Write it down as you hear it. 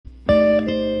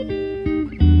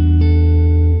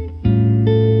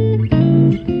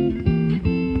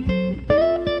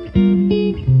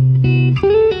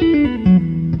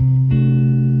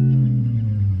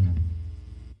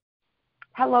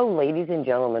Well, ladies and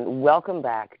gentlemen, welcome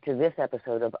back to this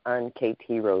episode of Uncaped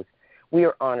Heroes. We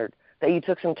are honored that you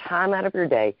took some time out of your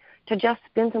day to just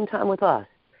spend some time with us,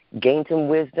 gain some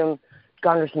wisdom,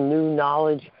 garner some new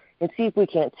knowledge, and see if we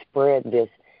can't spread this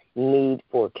need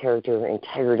for character,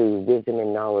 integrity, wisdom,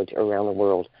 and knowledge around the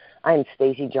world. I am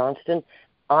Stacy Johnston,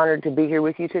 honored to be here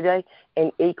with you today,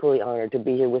 and equally honored to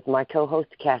be here with my co-host,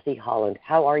 Kathy Holland.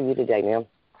 How are you today, ma'am?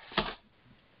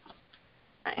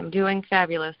 I'm doing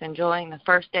fabulous, enjoying the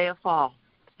first day of fall.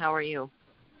 How are you?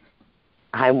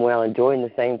 I'm well, enjoying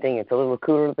the same thing. It's a little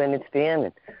cooler than it's been,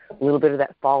 and a little bit of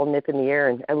that fall nip in the air,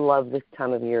 and I love this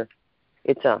time of year.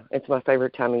 It's my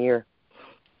favorite time of year.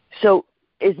 So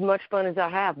as much fun as I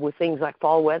have with things like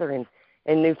fall weather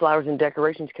and new flowers and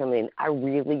decorations coming in, I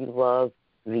really love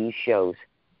these shows.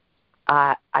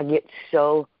 I get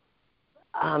so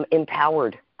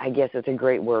empowered, I guess it's a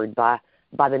great word,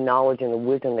 by the knowledge and the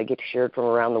wisdom that gets shared from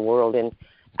around the world. And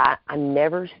I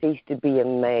never cease to be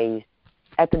amazed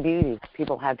at the beauty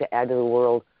people have to add to the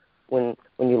world when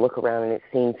you look around and it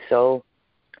seems so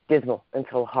dismal and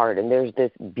so hard, and there's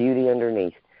this beauty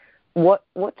underneath.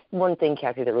 What's one thing,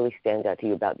 Kathy, that really stands out to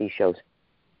you about these shows?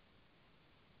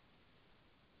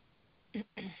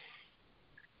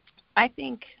 I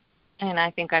think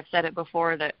I've said it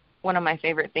before, that one of my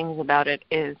favorite things about it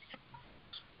is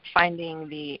finding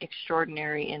the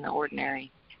extraordinary in the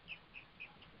ordinary.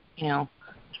 You know,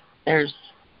 there's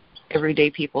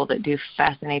everyday people that do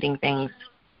fascinating things,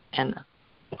 and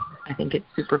I think it's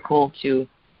super cool to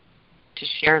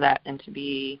share that and to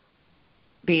be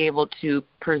able to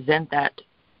present that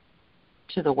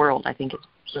to the world. I think it's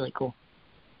really cool.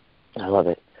 I love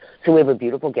it. So we have a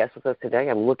beautiful guest with us today.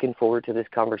 I'm looking forward to this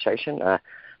conversation. I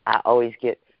always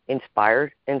get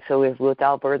inspired, and so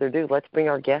without further ado, let's bring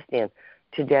our guest in.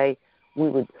 Today, we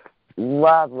would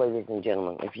love, ladies and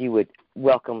gentlemen, if you would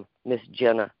welcome Miss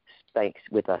Jenna Sparks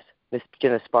with us. Miss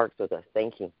Jenna Sparks with us.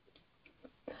 Thank you.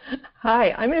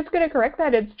 Hi, I'm just going to correct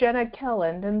that. It's Jenna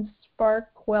Kelland, and Spark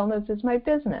Wellness is my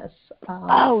business.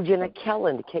 Jenna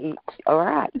Kelland. All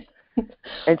right.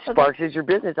 And Sparks is your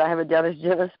business. I have it down as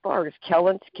Jenna Sparks.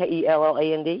 Kelland,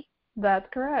 Kelland? That's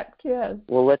correct, yes.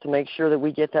 Well, let's make sure that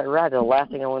we get that right. The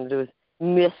last thing I want to do is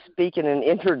misspeak in an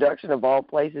introduction of all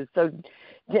places. So,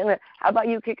 Jenna, how about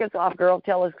you kick us off, girl?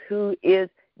 Tell us, who is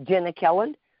Jenna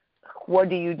Kelland? What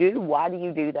do you do? Why do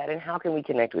you do that? And how can we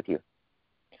connect with you?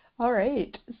 All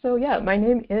right. So, my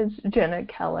name is Jenna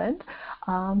Kelland.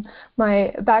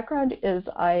 My background is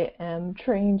I am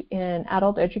trained in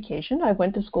adult education. I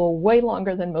went to school way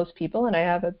longer than most people, and I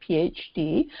have a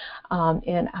PhD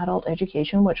in adult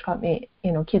education, which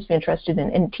keeps me interested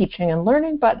in teaching and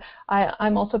learning, but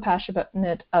I'm also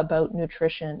passionate about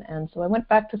nutrition. And so I went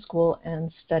back to school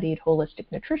and studied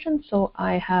holistic nutrition. So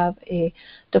I have a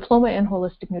diploma in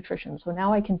holistic nutrition. So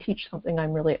now I can teach something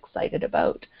I'm really excited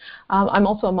about. I'm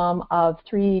also a mom of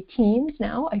 3 teens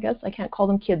now. I guess I can't call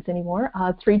them kids anymore.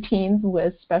 3 teens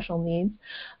with special needs.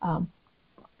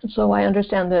 So I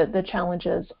understand the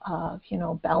challenges of,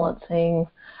 balancing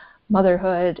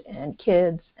motherhood and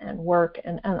kids and work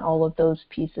and all of those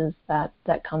pieces that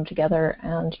come together.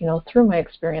 And, through my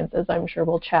experiences, I'm sure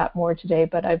we'll chat more today,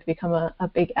 but I've become a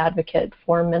big advocate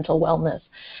for mental wellness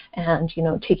and,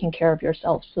 taking care of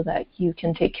yourself so that you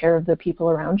can take care of the people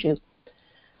around you.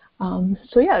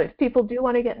 If people do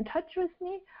want to get in touch with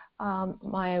me,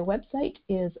 my website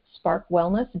is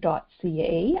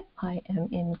sparkwellness.ca. I am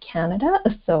in Canada,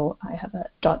 so I have a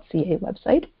 .ca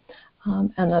website,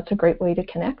 and that's a great way to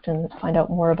connect and find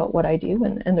out more about what I do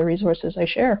and the resources I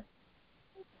share.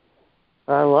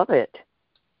 I love it.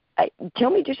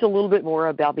 Tell me just a little bit more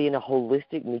about being a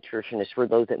holistic nutritionist for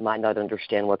those that might not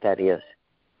understand what that is.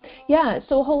 Yeah,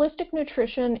 so holistic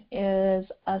nutrition is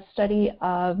a study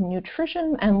of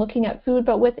nutrition and looking at food,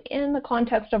 but within the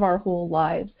context of our whole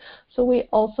lives. So we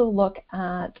also look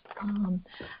at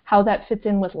how that fits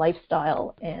in with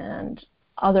lifestyle and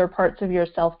other parts of your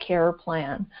self-care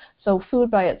plan. So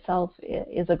food by itself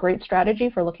is a great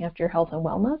strategy for looking after your health and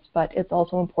wellness, but it's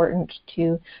also important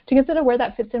to consider where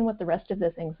that fits in with the rest of the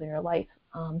things in your life,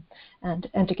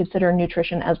 and to consider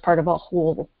nutrition as part of a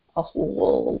whole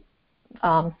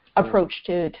approach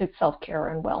to self-care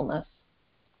and wellness.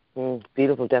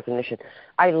 Beautiful definition.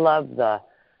 I love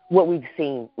what we've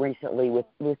seen recently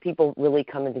with people really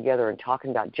coming together and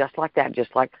talking about just like that,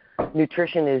 just like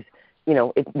nutrition is,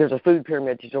 there's a food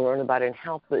pyramid that you learn about in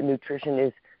health, but nutrition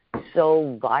is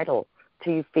so vital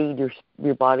to feed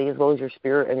your body as well as your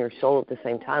spirit and your soul at the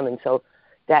same time. And so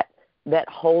that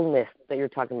wholeness that you're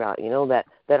talking about,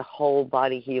 that whole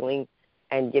body healing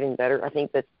and getting better, I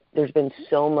think that there's been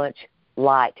so much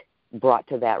light brought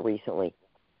to that recently.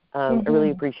 I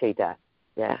really appreciate that.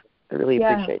 Yeah. I really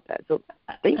appreciate that. So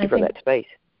thank you for that space.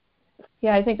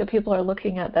 Yeah, I think that people are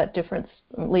looking at that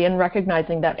differently and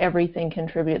recognizing that everything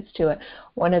contributes to it.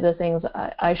 One of the things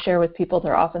I share with people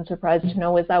they're often surprised to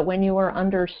know is that when you are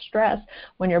under stress,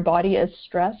 when your body is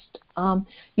stressed,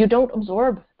 you don't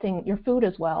absorb your food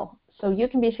as well. So you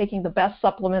can be taking the best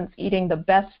supplements, eating the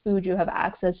best food you have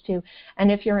access to,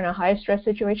 and if you're in a high stress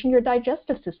situation, your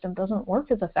digestive system doesn't work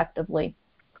as effectively.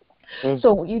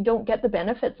 So you don't get the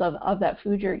benefits of that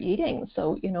food you're eating.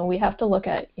 So, we have to look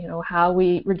at, how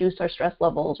we reduce our stress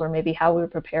levels or maybe how we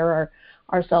prepare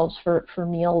ourselves for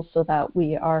meals so that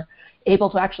we are able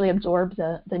to actually absorb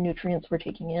the nutrients we're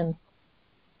taking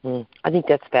in. I think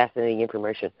that's fascinating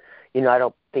information. I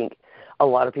don't think a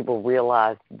lot of people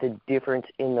realize the difference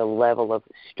in the level of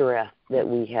stress that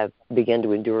we have begun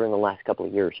to endure in the last couple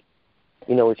of years.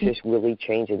 It's just really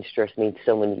changed, and stress means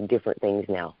so many different things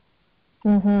now.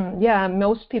 Yeah,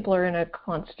 most people are in a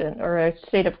constant or a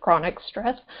state of chronic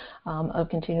stress, of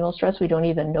continual stress. We don't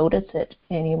even notice it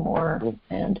anymore.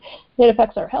 And it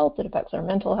affects our health, it affects our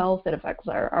mental health, it affects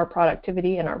our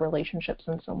productivity and our relationships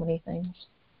and so many things.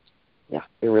 Yeah,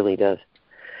 it really does.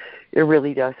 It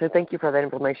really does. So thank you for that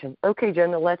information. Okay,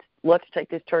 Jenna, let's take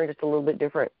this turn just a little bit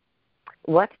different.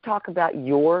 Let's talk about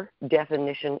your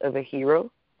definition of a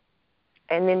hero,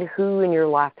 and then who in your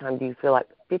lifetime do you feel like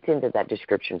fits into that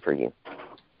description for you?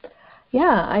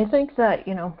 Yeah, I think that,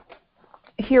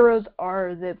 heroes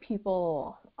are the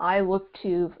people I look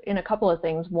to in a couple of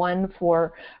things. One,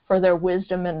 for their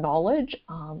wisdom and knowledge,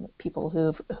 people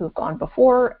who've gone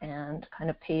before and kind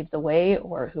of paved the way,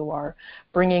 or who are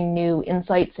bringing new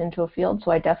insights into a field.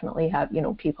 So I definitely have,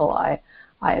 people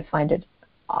I find it,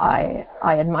 I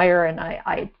admire, and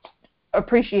I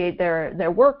appreciate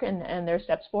their work and their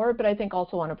steps forward. But I think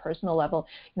also on a personal level,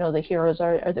 the heroes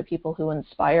are the people who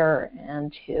inspire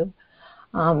and who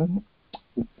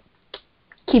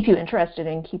keep you interested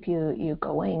and keep you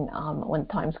going when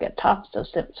times get tough. So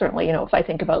certainly, if I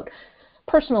think about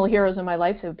personal heroes in my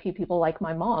life, it would be people like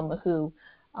my mom who,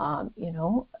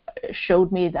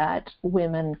 showed me that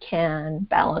women can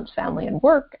balance family and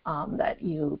work, that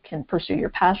you can pursue your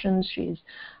passions. She's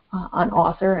an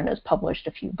author and has published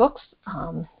a few books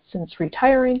since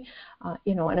retiring,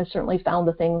 and has certainly found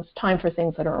time for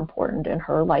things that are important in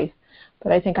her life.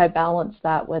 But I think I balance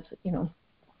that with,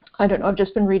 I don't know, I've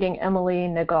just been reading Emily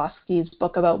Nagoski's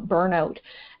book about burnout,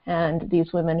 and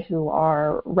these women who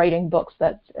are writing books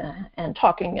and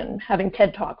talking and having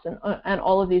TED Talks and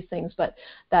all of these things, but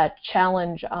that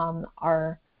challenge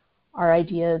our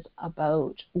ideas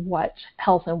about what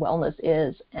health and wellness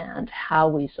is and how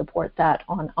we support that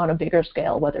on a bigger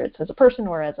scale, whether it's as a person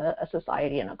or as a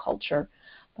society and a culture.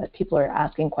 But people are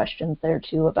asking questions there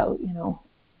too about,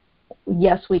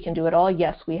 yes, we can do it all.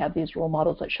 Yes, we have these role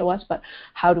models that show us, but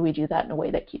how do we do that in a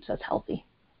way that keeps us healthy?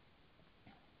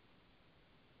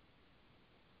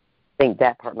 I think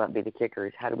that part might be the kicker,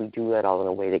 is how do we do it all in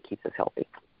a way that keeps us healthy?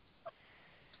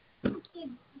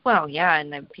 Well, yeah,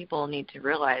 and then people need to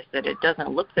realize that it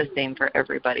doesn't look the same for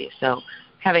everybody. So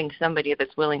having somebody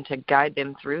that's willing to guide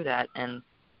them through that and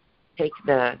take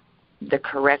the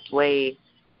correct way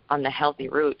on the healthy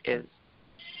route is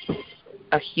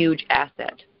a huge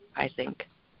asset, I think.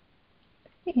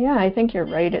 Yeah, I think you're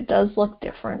right. It does look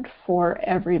different for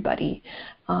everybody,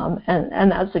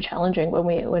 and that's the challenging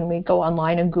when we go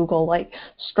online and Google like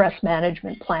stress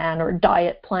management plan or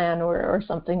diet plan or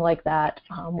something like that.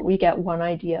 We get one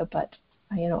idea, but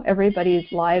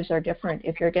everybody's lives are different.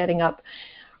 If you're getting up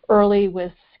early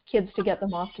with kids to get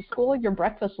them off to school, your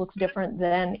breakfast looks different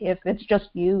than if it's just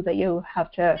you that you have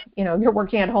to, you're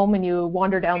working at home and you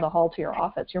wander down the hall to your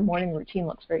office. Your morning routine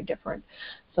looks very different.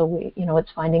 So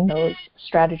it's finding those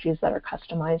strategies that are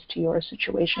customized to your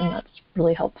situation that's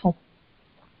really helpful.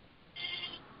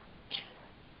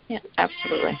 Yeah,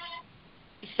 absolutely.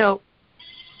 So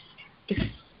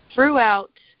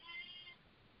throughout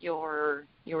your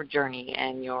journey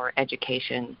and your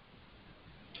education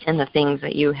and the things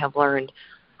that you have learned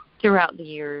throughout the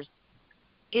years,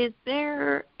 is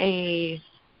there a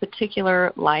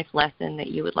particular life lesson that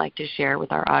you would like to share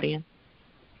with our audience?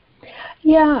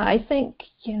 Yeah, I think,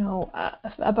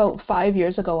 about 5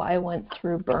 years ago, I went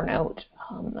through burnout.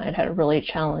 I'd had a really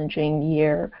challenging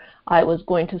year. I was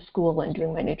going to school and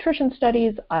doing my nutrition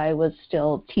studies. I was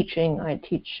still teaching. I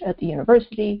teach at the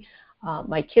university.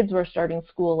 My kids were starting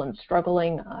school and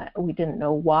struggling. We didn't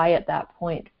know why at that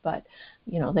point, but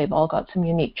they've all got some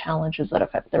unique challenges that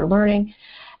affect their learning.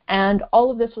 And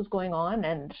all of this was going on,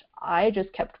 and I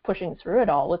just kept pushing through it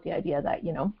all with the idea that,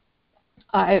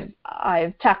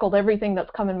 I've tackled everything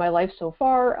that's come in my life so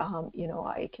far.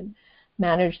 I can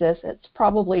manage this. It's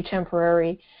probably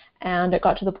temporary. And it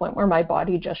got to the point where my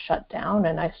body just shut down,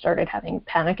 and I started having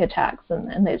panic attacks,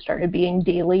 and they started being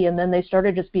daily, and then they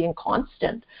started just being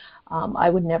constant. I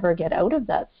would never get out of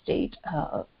that state.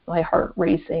 My heart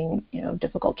racing,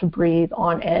 difficult to breathe,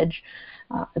 on edge.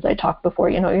 As I talked before,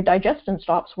 your digestion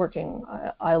stops working.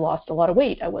 I lost a lot of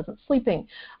weight. I wasn't sleeping.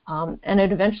 And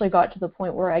it eventually got to the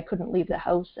point where I couldn't leave the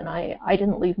house, and I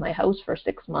didn't leave my house for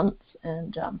 6 months.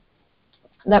 And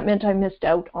that meant I missed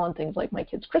out on things like my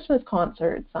kids' Christmas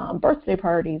concerts, birthday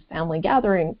parties, family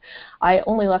gatherings. I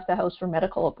only left the house for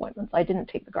medical appointments. I didn't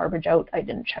take the garbage out. I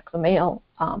didn't check the mail.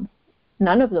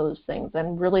 None of those things.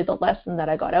 And really the lesson that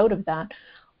I got out of that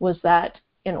was that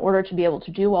in order to be able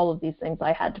to do all of these things,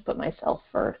 I had to put myself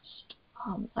first.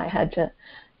 I had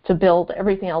to build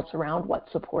everything else around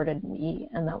what supported me,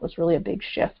 and that was really a big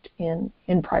shift in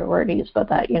priorities. But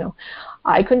that,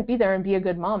 I couldn't be there and be a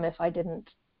good mom if I didn't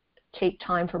take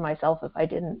time for myself, if I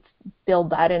didn't build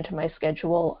that into my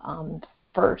schedule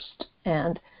first,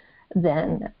 and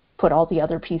then put all the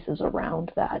other pieces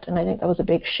around that. And I think that was a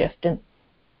big shift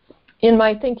in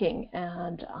my thinking,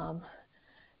 and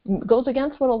goes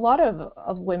against what a lot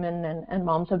of women and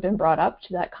moms have been brought up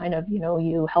to, that kind of,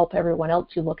 you help everyone else,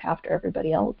 you look after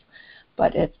everybody else.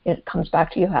 But it comes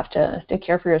back to you have to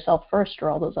care for yourself first, or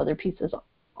all those other pieces,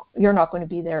 you're not going to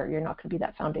be there. You're not going to be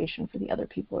that foundation for the other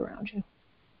people around you.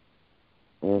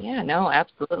 Yeah, no,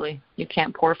 absolutely. You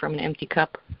can't pour from an empty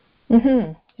cup.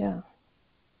 Mm-hmm. Yeah.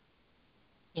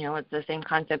 It's the same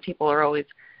concept.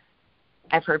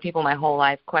 I've heard people my whole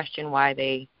life question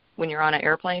why when you're on an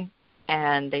airplane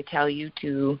and they tell you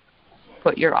to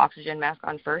put your oxygen mask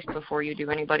on first before you do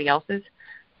anybody else's.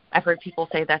 I've heard people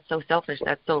say that's so selfish,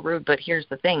 that's so rude, but here's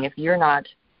the thing. If you're not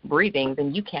breathing,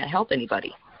 then you can't help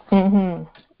anybody. Mm-hmm.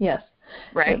 Yes.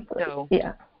 Right?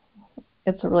 Yeah.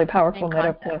 It's a really powerful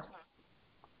metaphor.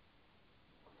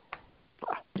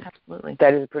 Absolutely.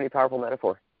 That is a pretty powerful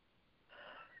metaphor.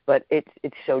 But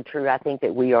it's so true. I think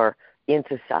that we are, in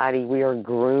society, we are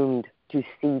groomed to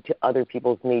see to other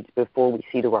people's needs before we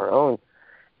see to our own.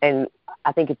 And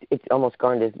I think it's almost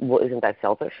gone as, well, isn't that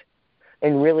selfish?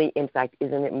 And really, in fact,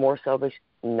 isn't it more selfish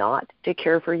not to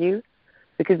care for you?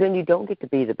 Because then you don't get to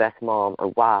be the best mom or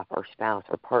wife or spouse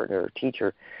or partner or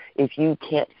teacher. If you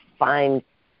can't find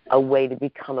a way to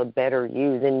become a better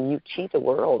you, then you cheat the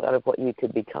world out of what you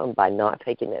could become by not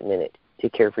taking that minute to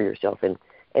care for yourself and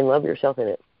love yourself in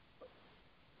it.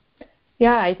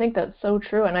 Yeah, I think that's so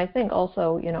true. And I think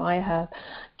also, I have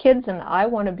kids, and I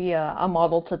want to be a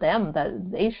model to them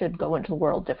that they should go into the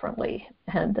world differently,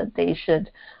 and that they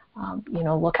should,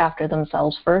 look after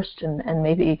themselves first. And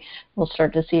maybe we'll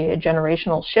start to see a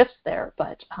generational shift there.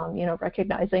 But,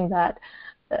 recognizing that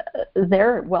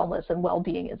their wellness and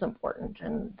well-being is important,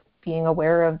 and being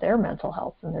aware of their mental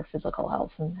health and their physical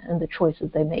health and the choices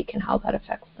they make and how that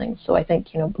affects things. So I think,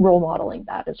 role modeling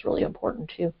that is really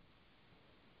important too.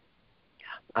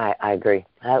 I agree.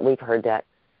 We've heard that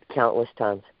countless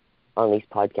times on these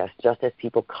podcasts, just as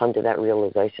people come to that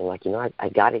realization, like, I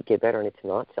got to get better, and it's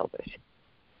not selfish.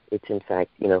 It's, in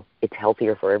fact, it's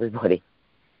healthier for everybody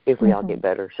if we all get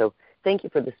better. So thank you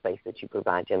for the space that you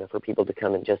provide, Jenna, for people to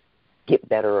come and just get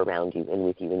better around you and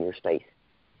with you in your space.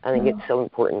 I think it's so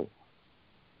important.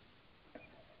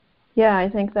 Yeah, I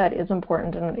think that is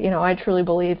important. And, I truly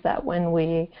believe that when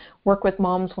we work with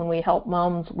moms, when we help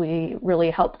moms, we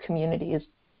really help communities,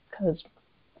 because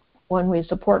when we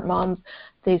support moms,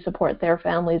 they support their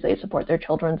families, they support their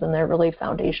children, and they're really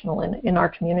foundational in our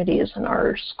communities and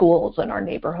our schools and our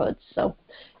neighborhoods. So,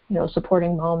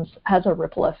 supporting moms has a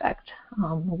ripple effect.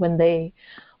 When they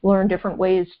learn different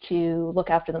ways to look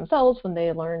after themselves, when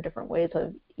they learn different ways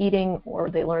of eating, or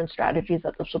they learn strategies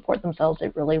that will support themselves,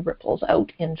 it really ripples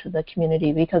out into the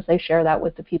community because they share that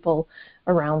with the people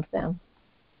around them.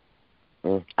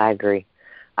 I agree.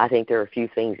 I think there are few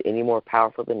things any more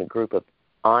powerful than a group of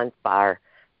on-fire,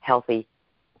 healthy,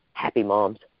 happy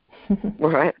moms,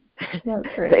 right? That's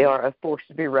right. They are a force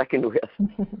to be reckoned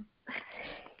with,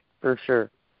 for sure.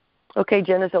 Okay,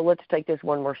 Jenna, so let's take this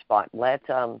one more spot. Let's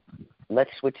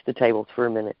switch the tables for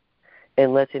a minute,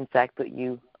 and let's, in fact, put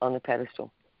you on the pedestal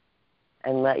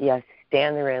and let you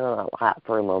stand there in the light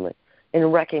for a moment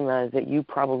and recognize that you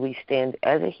probably stand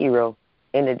as a hero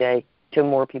in a day to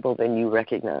more people than you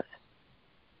recognize.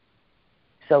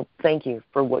 So thank you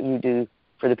for what you do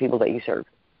for the people that you serve.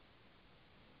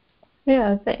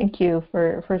 Yeah, thank you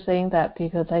for saying that,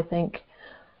 because I think,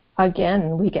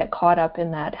 again, we get caught up in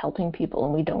that helping people,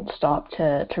 and we don't stop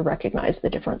to recognize the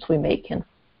difference we make and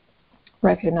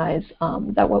recognize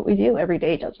that what we do every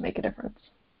day does make a difference.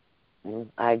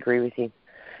 I agree with you.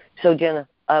 So, Jenna,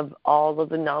 of all of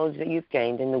the knowledge that you've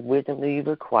gained and the wisdom that you've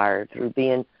acquired through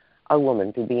being a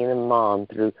woman, through being a mom,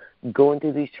 through going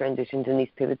through these transitions and these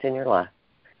pivots in your life,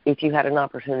 if you had an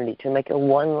opportunity to make a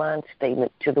one-line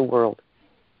statement to the world,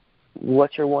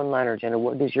 what's your one-liner, Jenna?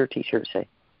 What does your T-shirt say?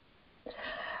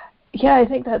 Yeah, I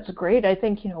think that's great. I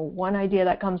think, one idea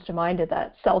that comes to mind is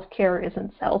that self-care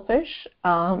isn't selfish.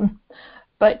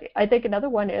 But I think another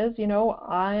one is,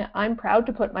 I'm proud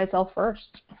to put myself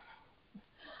first.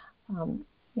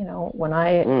 When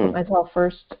I put myself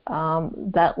first,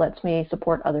 that lets me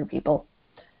support other people.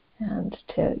 And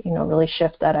to, really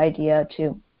shift that idea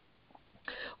to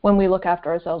when we look after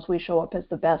ourselves, we show up as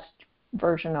the best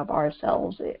version of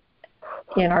ourselves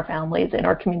in our families, in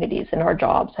our communities, in our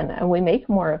jobs, and we make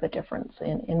more of a difference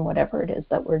in whatever it is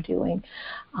that we're doing.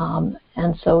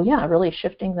 And so, really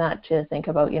shifting that to think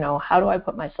about, how do I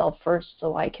put myself first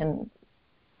so I can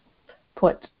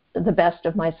put the best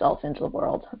of myself into the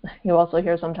world. You also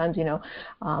hear sometimes, do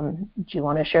you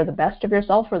want to share the best of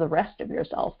yourself or the rest of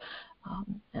yourself?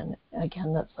 And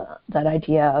again, that's that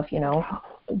idea of,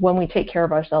 when we take care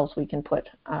of ourselves, we can put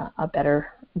a better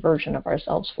version of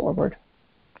ourselves forward.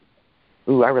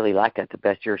 Ooh, I really like that. The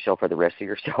best of yourself or the rest of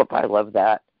yourself. I love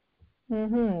that.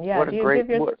 Mm-hmm. Yeah. Do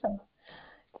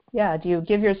you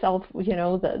give yourself,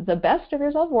 the best of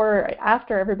yourself, or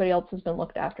after everybody else has been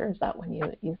looked after, is that when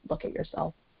you look at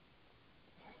yourself?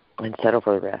 And settle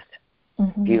for the rest.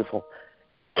 Mm-hmm. Beautiful.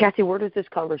 Kathy, where does this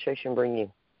conversation bring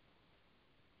you?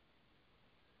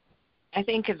 I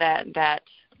think that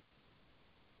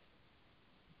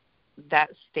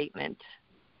statement,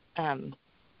 the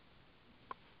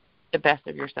best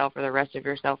of yourself or the rest of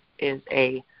yourself, is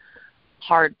a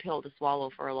hard pill to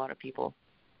swallow for a lot of people,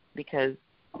 because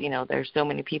there's so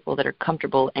many people that are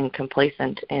comfortable and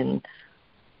complacent in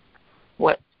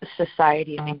what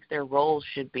society thinks their roles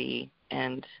should be,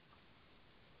 and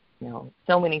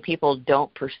so many people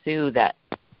don't pursue that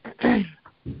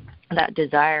that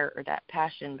desire or that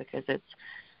passion because it's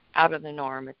out of the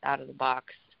norm, it's out of the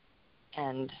box.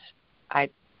 And I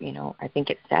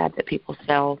think it's sad that people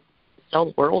sell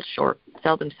the world short,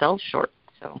 sell themselves short.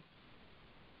 So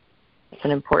it's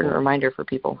an important reminder for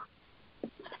people.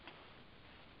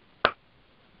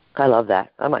 I love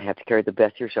that. I might have to carry the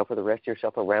best of yourself or the rest of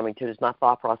yourself around me too. It's my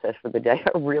thought process for the day. I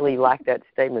really like that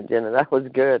statement, Jenna. That was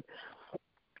good.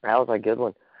 That was a good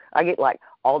one. I get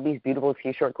all these beautiful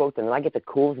T-shirt quotes, and then I get the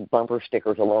coolest bumper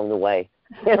stickers along the way.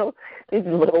 These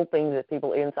little things that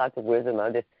people, insights of wisdom.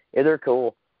 They're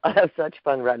cool. I have such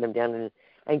fun writing them down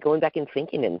and going back and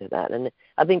thinking into that. And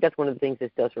I think that's one of the things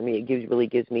this does for me. It really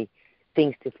gives me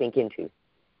things to think into,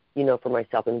 for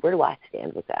myself. And where do I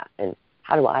stand with that? And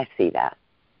how do I see that?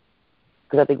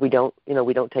 Because I think we don't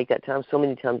take that time so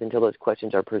many times until those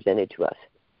questions are presented to us.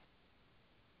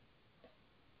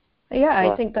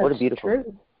 Yeah, I think that's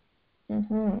true.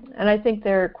 Mm-hmm. And I think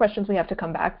there are questions we have to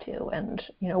come back to. And,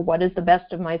 what is the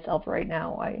best of myself right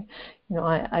now? I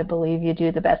believe you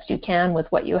do the best you can with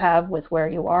what you have, with where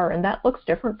you are. And that looks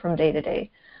different from day to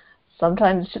day.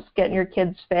 Sometimes just getting your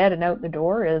kids fed and out the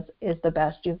door is the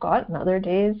best you've got. And other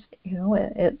days,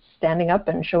 it's standing up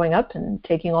and showing up and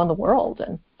taking on the world.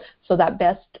 And so that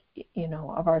best,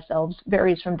 of ourselves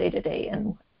varies from day to day.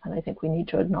 And I think we need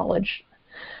to acknowledge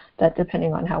that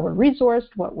depending on how we're resourced,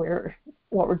 what we're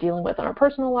dealing with in our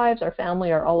personal lives, our family,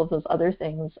 or all of those other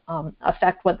things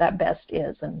affect what that best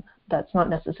is. And that's not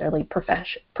necessarily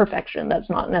perfection. That's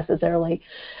not necessarily,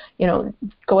 going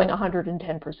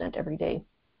 110% every day.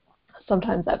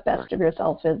 Sometimes that best of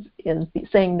yourself is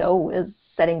saying no, is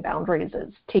setting boundaries,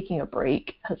 is taking a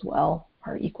break as well,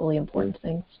 are equally important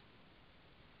things.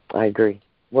 I agree.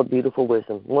 What beautiful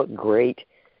wisdom. What great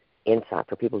insight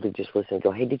for people to just listen and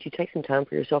go, hey, did you take some time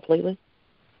for yourself lately?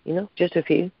 Just a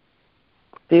few.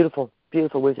 Beautiful,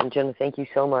 beautiful wisdom. Jenna, thank you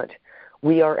so much.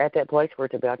 We are at that place where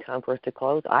it's about time for us to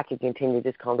close. I could continue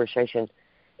this conversation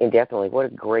indefinitely. What a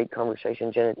great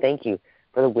conversation, Jenna. Thank you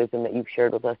for the wisdom that you've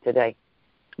shared with us today.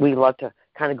 We love to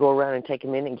kind of go around and take a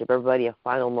minute and give everybody a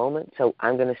final moment. So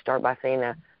I'm going to start by saying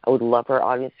that I would love for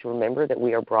our audience to remember that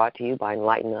we are brought to you by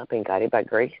Enlighten Up and Guided by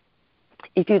Grace.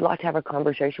 If you'd like to have a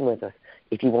conversation with us,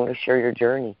 if you want to share your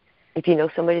journey, if you know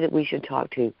somebody that we should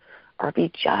talk to, or if you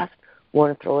just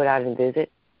want to throw it out and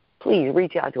visit, please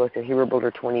reach out to us at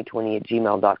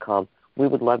herobuilder2020@gmail.com. We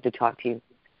would love to talk to you.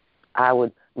 I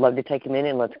would love to take a minute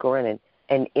and let's go around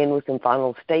and end with some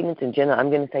final statements. And Jenna, I'm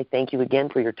going to say thank you again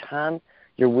for your time,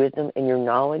 your wisdom, and your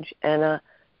knowledge. And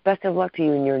best of luck to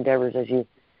you in your endeavors as you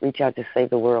reach out to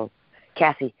save the world.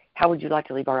 Kathy, how would you like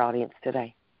to leave our audience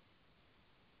today?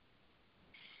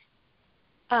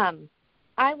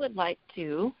 I would like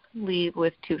to leave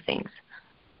with two things.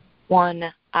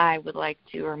 One, I would like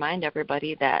to remind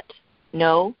everybody that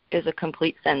no is a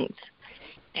complete sentence.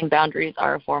 And boundaries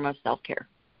are a form of self-care.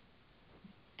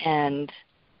 And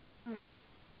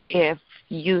if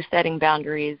you setting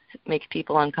boundaries makes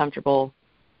people uncomfortable,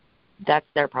 that's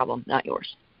their problem, not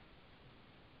yours.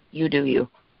 You do you.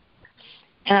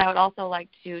 And I would also like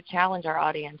to challenge our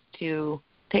audience to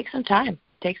take some time.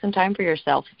 Take some time for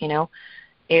yourself. You know,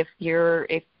 if your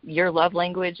love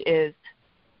language is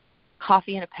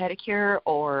coffee and a pedicure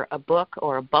or a book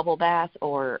or a bubble bath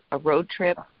or a road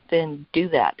trip, then do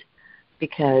that,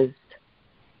 because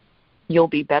you'll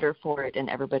be better for it and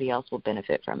everybody else will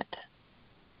benefit from it.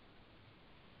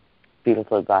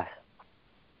 Beautiful advice.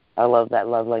 I love that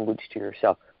love language to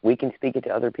yourself. We can speak it to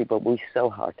other people, but we so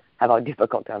hard have a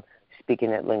difficult time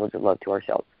speaking that language of love to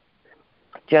ourselves.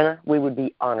 Jenna, we would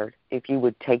be honored if you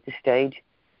would take the stage,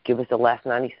 give us the last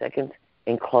 90 seconds,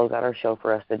 and close out our show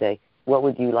for us today. What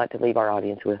would you like to leave our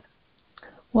audience with?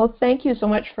 Well, thank you so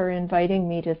much for inviting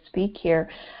me to speak here.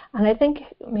 And I think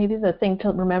maybe the thing to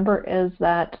remember is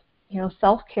that, you know,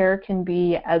 self-care can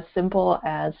be as simple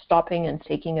as stopping and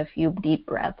taking a few deep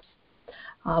breaths.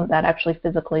 That actually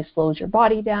physically slows your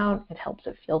body down. It helps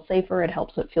it feel safer. It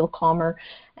helps it feel calmer.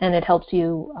 And it helps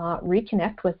you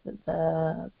reconnect with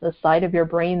the side of your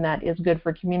brain that is good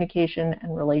for communication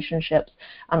and relationships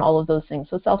and all of those things.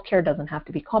 So self-care doesn't have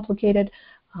to be complicated.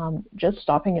 Just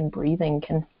stopping and breathing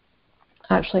can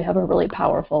actually have a really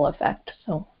powerful effect.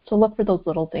 So look for those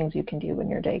little things you can do in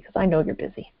your day, because I know you're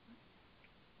busy.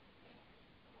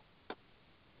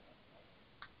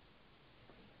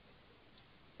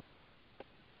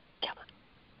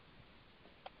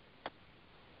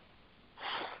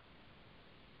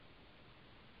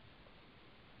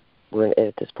 We're going to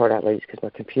edit this part out, ladies, because my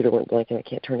computer went blank and I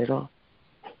can't turn it off.